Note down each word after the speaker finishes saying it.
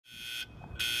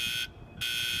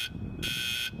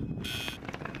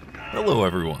Hello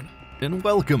everyone, and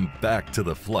welcome back to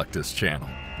the Fluctus channel.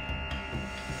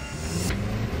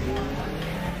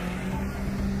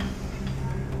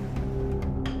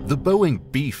 The Boeing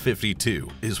B-52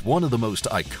 is one of the most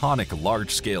iconic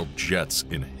large-scale jets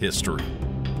in history.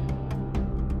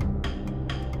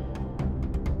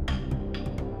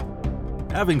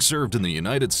 Having served in the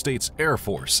United States Air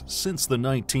Force since the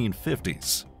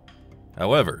 1950s.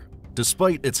 However,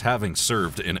 despite its having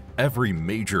served in every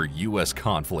major U.S.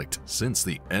 conflict since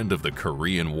the end of the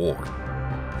Korean War,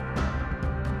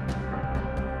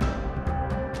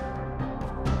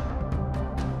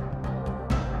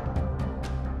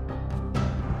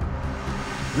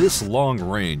 this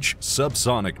long-range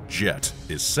subsonic jet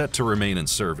is set to remain in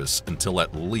service until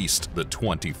at least the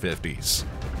 2050s.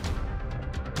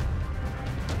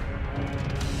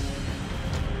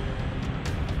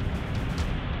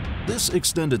 This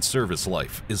extended service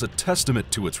life is a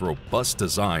testament to its robust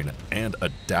design and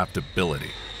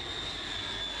adaptability.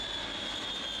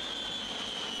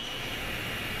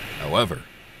 However,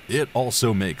 it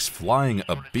also makes flying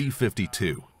a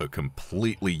B-52 a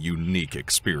completely unique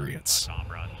experience.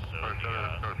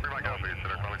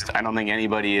 I don't think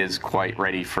anybody is quite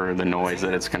ready for the noise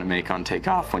that it's going to make on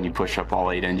takeoff when you push up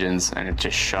all 8 engines and it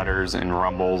just shudders and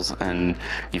rumbles and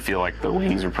you feel like the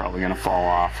wings are probably going to fall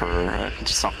off or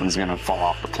something's going to fall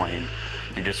off the plane.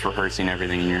 You're just rehearsing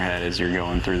everything in your head as you're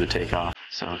going through the takeoff.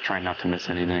 So try not to miss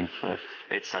anything, but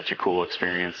it's such a cool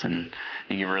experience and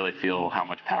you can really feel how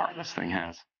much power this thing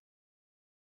has.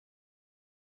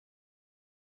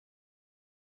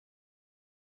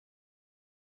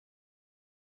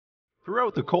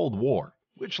 Throughout the Cold War,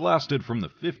 which lasted from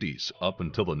the 50s up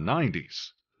until the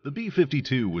 90s, the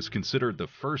B-52 was considered the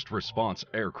first response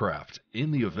aircraft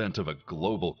in the event of a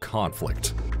global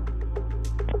conflict.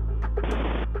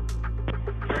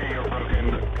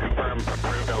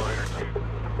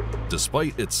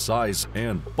 Despite its size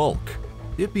and bulk,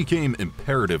 it became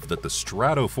imperative that the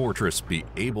Stratofortress be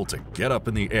able to get up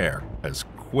in the air as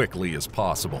quickly as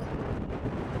possible.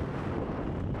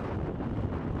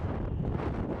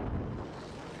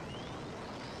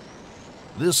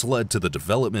 This led to the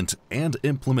development and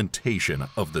implementation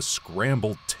of the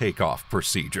scramble takeoff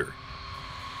procedure.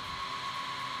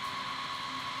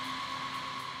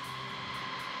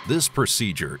 This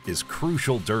procedure is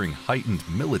crucial during heightened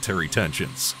military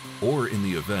tensions or in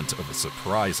the event of a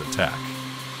surprise attack.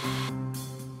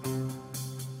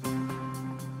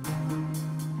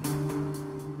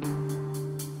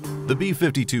 The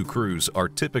B-52 crews are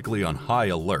typically on high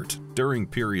alert during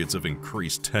periods of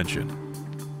increased tension.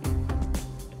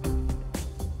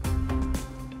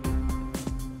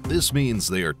 This means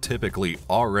they are typically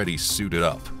already suited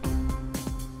up,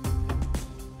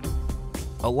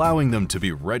 allowing them to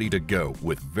be ready to go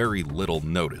with very little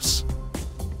notice.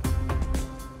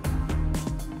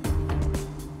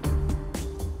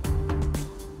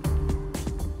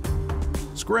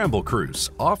 Scramble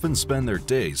crews often spend their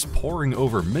days poring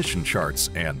over mission charts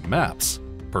and maps,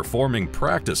 performing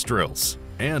practice drills,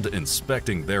 and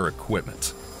inspecting their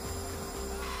equipment.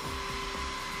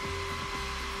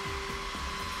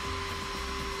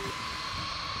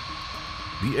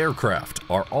 The aircraft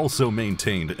are also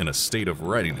maintained in a state of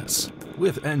readiness,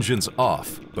 with engines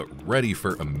off but ready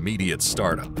for immediate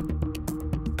startup.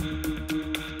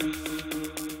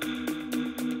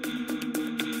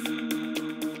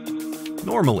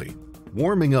 Normally,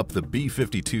 warming up the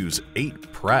B-52's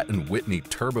 8 Pratt & Whitney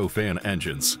turbofan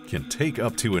engines can take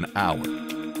up to an hour.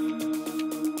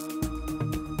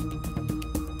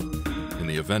 In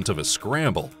the event of a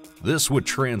scramble, this would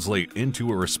translate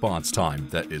into a response time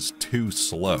that is too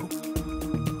slow.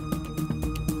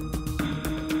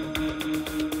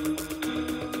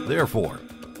 Therefore,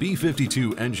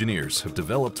 B-52 engineers have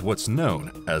developed what's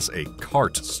known as a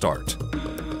cart start.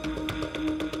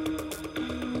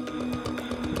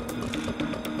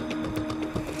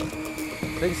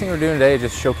 The biggest thing we're doing today is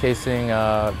just showcasing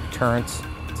deterrence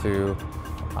to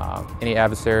any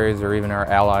adversaries or even our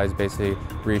allies, basically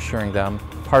reassuring them.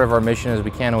 Part of our mission is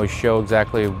we can't always show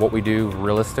exactly what we do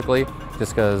realistically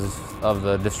just because of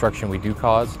the destruction we do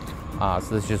cause. So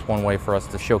this is just one way for us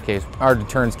to showcase our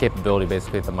deterrence capability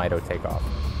basically at the MITO takeoff.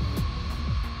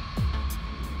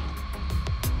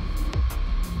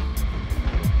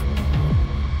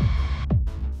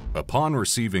 Upon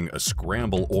receiving a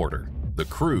scramble order, the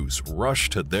crews rush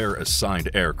to their assigned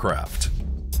aircraft.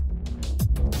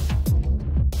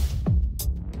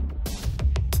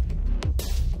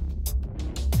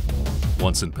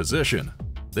 Once in position,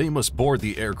 they must board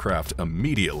the aircraft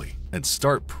immediately and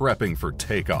start prepping for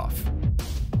takeoff.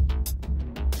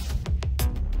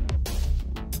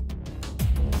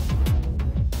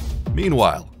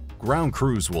 Meanwhile, ground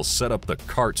crews will set up the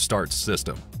cart start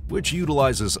system, which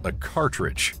utilizes a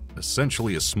cartridge,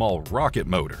 essentially a small rocket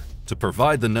motor, to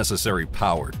provide the necessary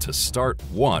power to start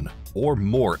one or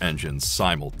more engines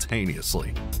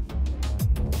simultaneously.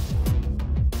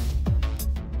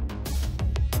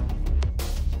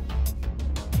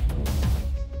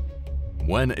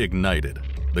 When ignited,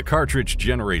 the cartridge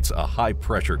generates a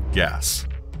high-pressure gas,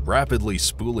 rapidly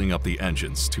spooling up the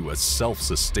engines to a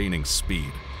self-sustaining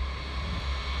speed.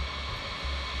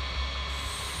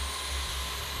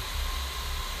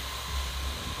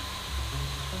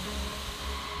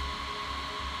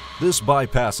 This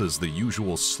bypasses the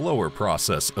usual slower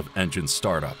process of engine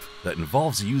startup that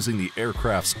involves using the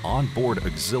aircraft's onboard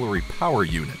auxiliary power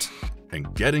unit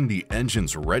and getting the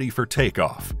engines ready for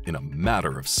takeoff in a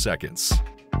matter of seconds.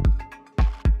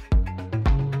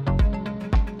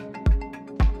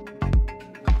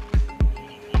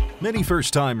 Many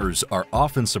first-timers are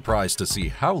often surprised to see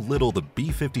how little the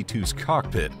B-52's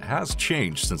cockpit has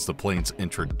changed since the plane's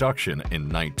introduction in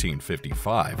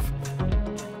 1955.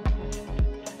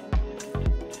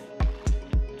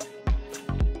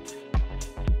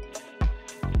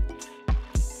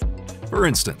 For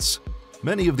instance,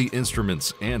 many of the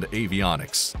instruments and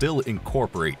avionics still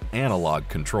incorporate analog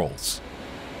controls.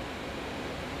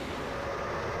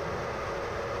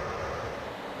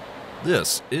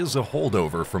 This is a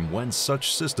holdover from when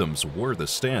such systems were the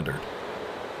standard.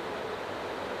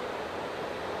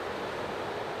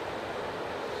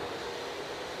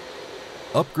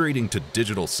 Upgrading to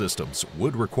digital systems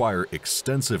would require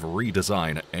extensive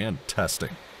redesign and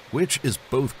testing, which is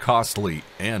both costly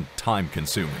and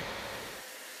time-consuming.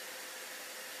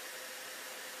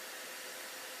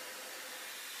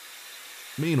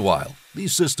 Meanwhile,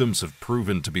 these systems have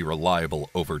proven to be reliable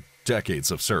over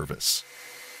decades of service.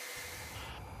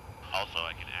 Also,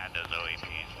 I can add those OAPs.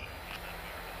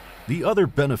 The other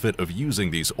benefit of using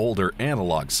these older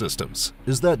analog systems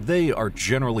is that they are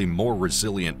generally more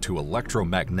resilient to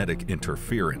electromagnetic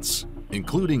interference,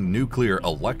 including nuclear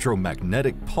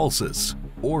electromagnetic pulses,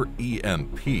 or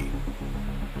EMP.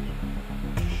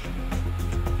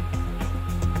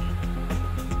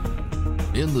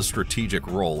 In the strategic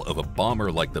role of a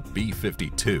bomber like the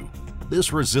B-52,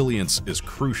 this resilience is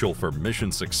crucial for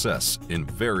mission success in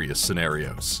various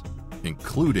scenarios,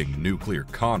 including nuclear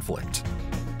conflict.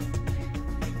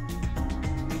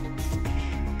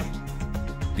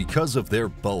 Because of their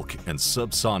bulk and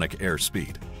subsonic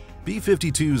airspeed,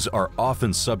 B-52s are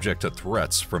often subject to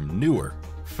threats from newer,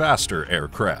 faster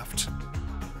aircraft.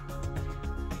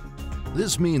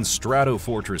 This means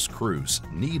Stratofortress crews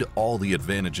need all the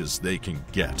advantages they can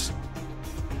get.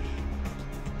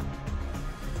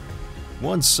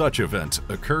 One such event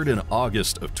occurred in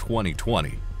August of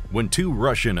 2020, when two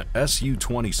Russian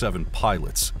Su-27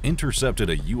 pilots intercepted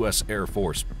a U.S. Air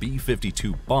Force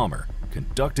B-52 bomber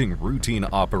conducting routine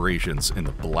operations in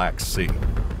the Black Sea.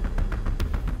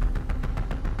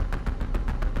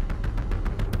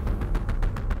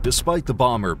 Despite the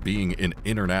bomber being in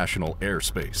international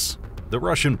airspace, the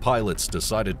Russian pilots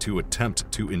decided to attempt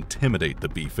to intimidate the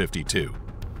B-52,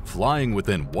 flying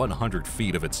within 100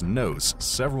 feet of its nose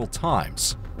several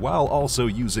times, while also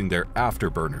using their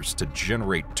afterburners to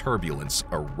generate turbulence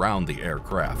around the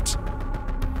aircraft.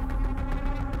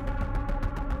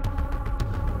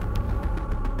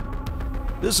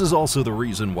 This is also the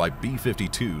reason why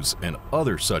B-52s and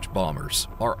other such bombers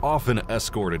are often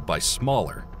escorted by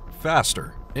smaller,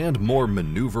 faster, and more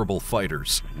maneuverable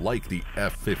fighters like the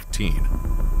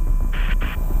F-15.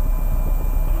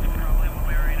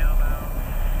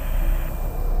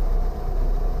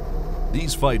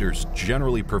 These fighters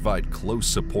generally provide close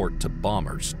support to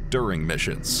bombers during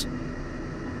missions.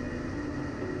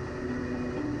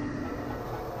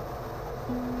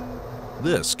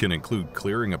 This can include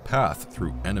clearing a path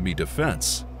through enemy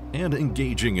defense and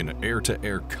engaging in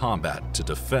air-to-air combat to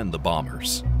defend the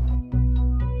bombers.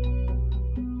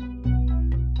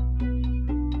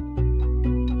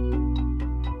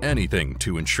 Anything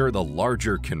to ensure the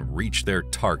larger can reach their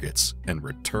targets and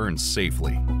return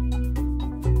safely.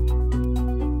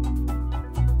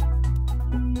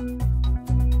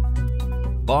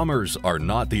 Bombers are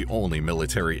not the only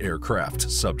military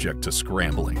aircraft subject to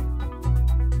scrambling.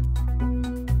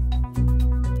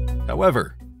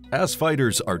 However, as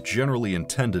fighters are generally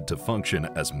intended to function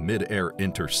as mid-air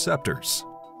interceptors,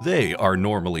 they are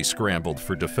normally scrambled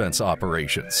for defense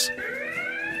operations.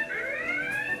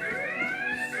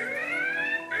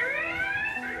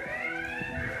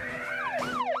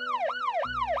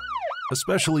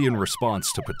 Especially in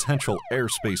response to potential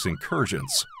airspace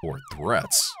incursions or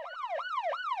threats.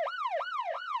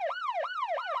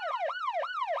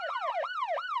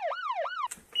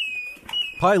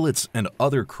 Pilots and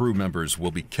other crew members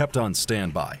will be kept on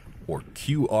standby, or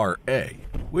QRA,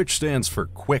 which stands for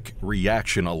Quick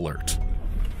Reaction Alert.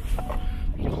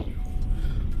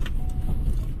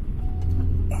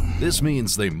 This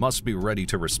means they must be ready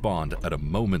to respond at a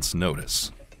moment's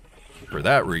notice. For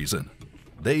that reason,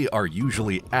 they are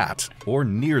usually at or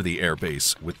near the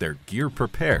airbase with their gear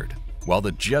prepared, while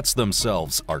the jets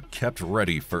themselves are kept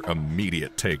ready for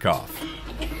immediate takeoff.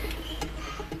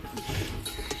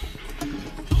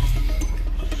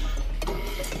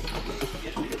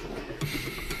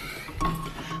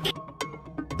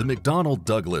 The McDonnell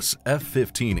Douglas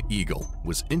F-15 Eagle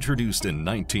was introduced in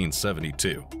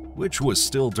 1972, which was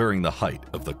still during the height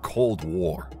of the Cold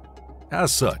War.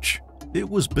 As such, it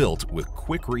was built with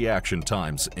quick reaction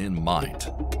times in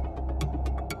mind.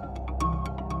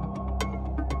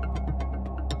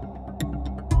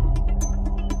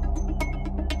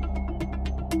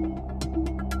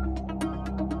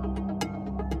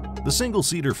 The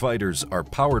single-seater fighters are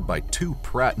powered by two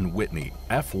Pratt & Whitney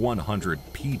F100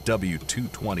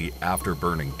 PW220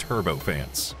 afterburning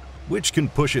turbofans, which can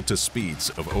push it to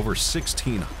speeds of over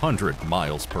 1,600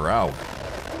 miles per hour.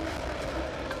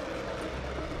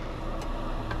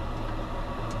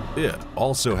 It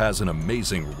also has an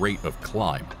amazing rate of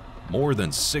climb, more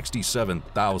than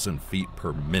 67,000 feet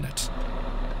per minute.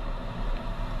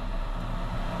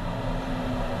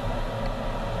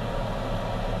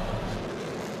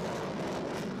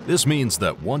 This means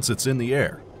that once it's in the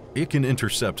air, it can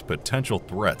intercept potential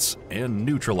threats and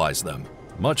neutralize them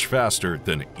much faster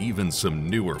than even some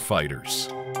newer fighters.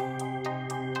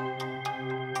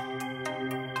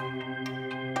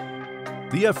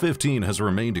 The F-15 has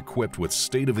remained equipped with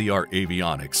state-of-the-art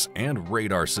avionics and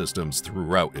radar systems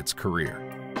throughout its career.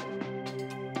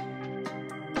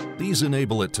 These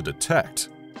enable it to detect,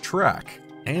 track,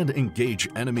 and engage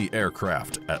enemy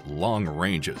aircraft at long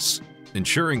ranges,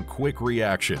 ensuring quick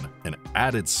reaction and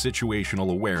added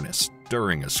situational awareness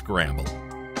during a scramble.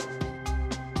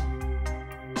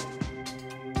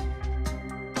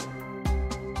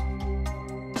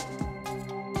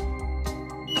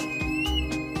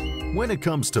 When it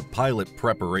comes to pilot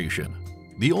preparation,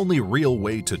 the only real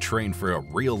way to train for a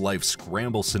real-life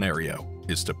scramble scenario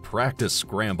is to practice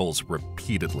scrambles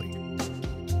repeatedly.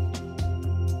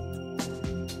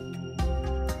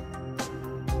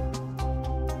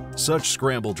 Such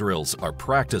scramble drills are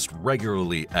practiced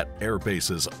regularly at air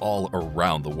bases all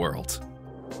around the world.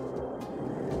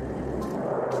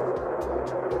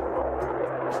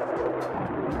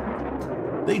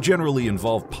 They generally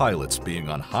involve pilots being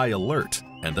on high alert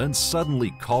and then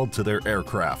suddenly called to their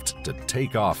aircraft to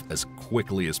take off as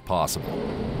quickly as possible.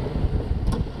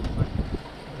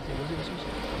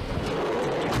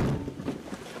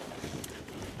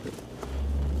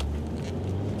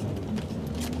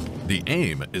 The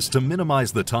aim is to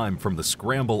minimize the time from the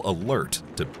scramble alert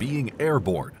to being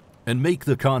airborne and make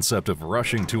the concept of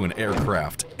rushing to an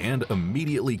aircraft and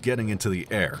immediately getting into the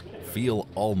air feel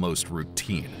almost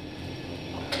routine.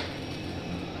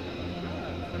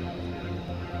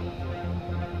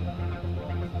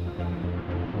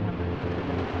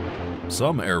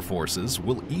 Some air forces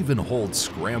will even hold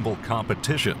scramble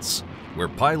competitions, where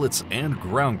pilots and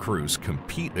ground crews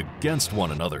compete against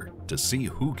one another to see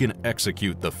who can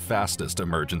execute the fastest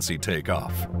emergency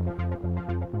takeoff.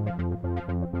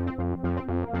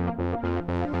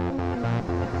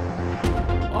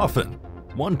 Often,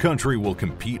 one country will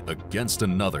compete against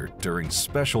another during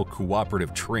special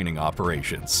cooperative training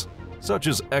operations, such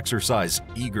as Exercise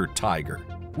Eager Tiger,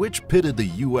 which pitted the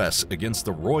U.S. against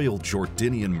the Royal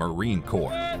Jordanian Marine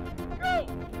Corps.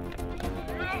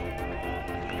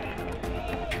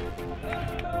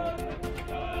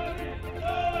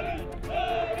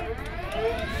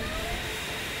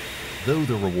 Though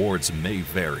the rewards may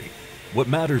vary, what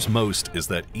matters most is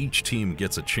that each team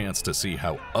gets a chance to see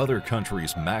how other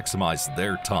countries maximize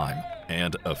their time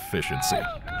and efficiency.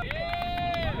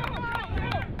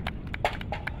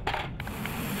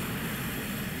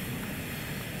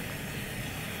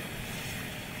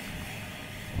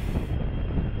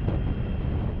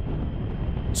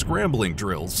 Scrambling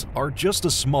drills are just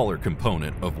a smaller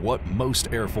component of what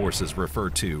most air forces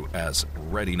refer to as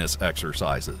readiness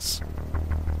exercises.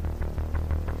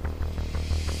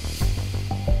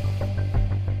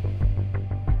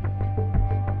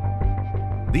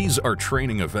 These are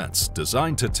training events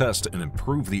designed to test and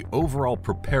improve the overall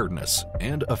preparedness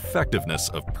and effectiveness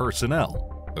of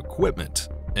personnel, equipment,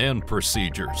 and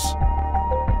procedures.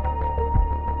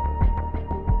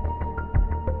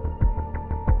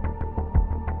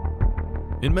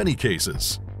 In many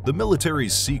cases, the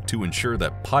militaries seek to ensure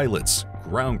that pilots,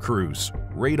 ground crews,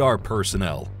 radar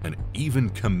personnel, and even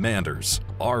commanders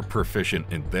are proficient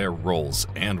in their roles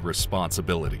and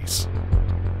responsibilities.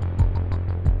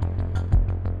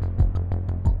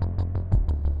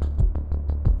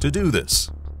 To do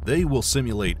this, they will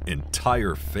simulate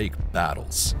entire fake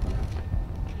battles.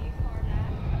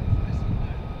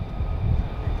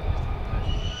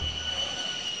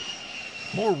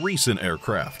 More recent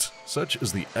aircraft, such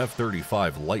as the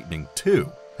F-35 Lightning II,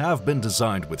 have been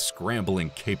designed with scrambling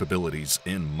capabilities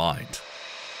in mind.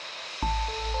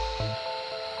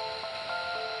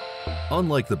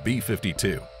 Unlike the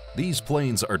B-52, these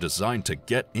planes are designed to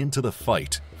get into the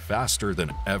fight faster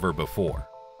than ever before.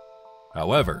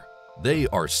 However, they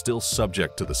are still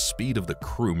subject to the speed of the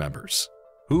crew members,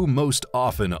 who most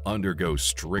often undergo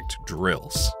strict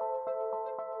drills.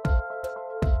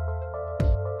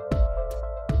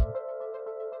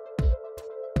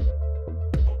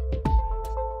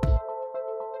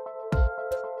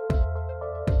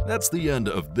 That's the end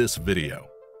of this video.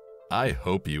 I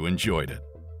hope you enjoyed it.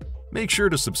 Make sure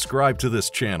to subscribe to this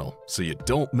channel so you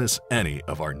don't miss any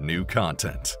of our new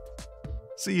content.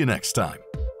 See you next time.